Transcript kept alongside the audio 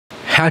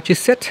how to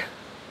set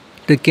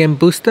the game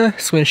booster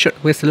screenshot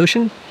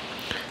resolution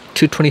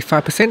to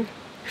 25%,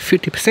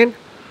 50%,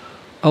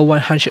 or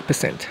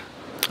 100%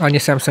 on your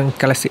Samsung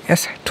Galaxy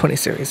S20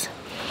 series.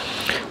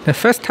 Now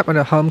first tap on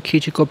the home key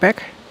to go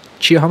back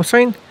to your home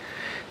screen,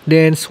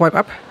 then swipe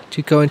up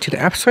to go into the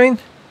app screen,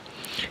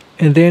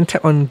 and then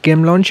tap on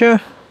game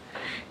launcher.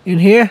 In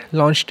here,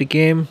 launch the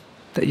game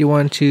that you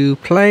want to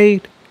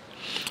play,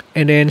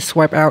 and then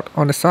swipe out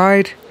on the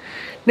side.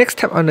 Next,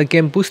 tap on the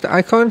game booster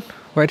icon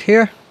right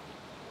here,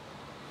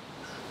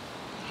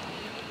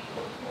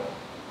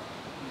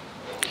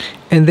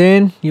 and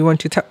then you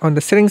want to tap on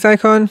the settings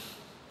icon.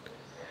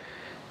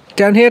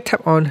 Down here,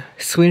 tap on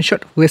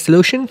screenshot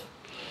resolution,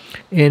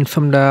 and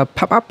from the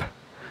pop-up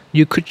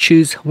you could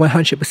choose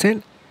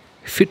 100%,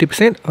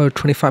 50%, or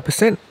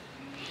 25%,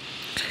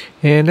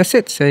 and that's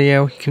it. So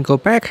yeah, you can go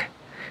back,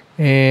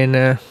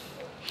 and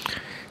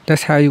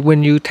that's how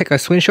when you take a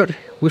screenshot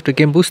with the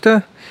game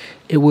booster,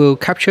 it will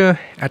capture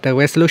at the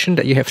resolution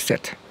that you have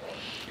set.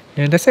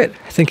 And that's it.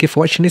 Thank you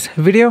for watching this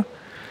video.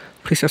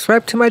 Please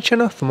subscribe to my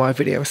channel for more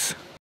videos.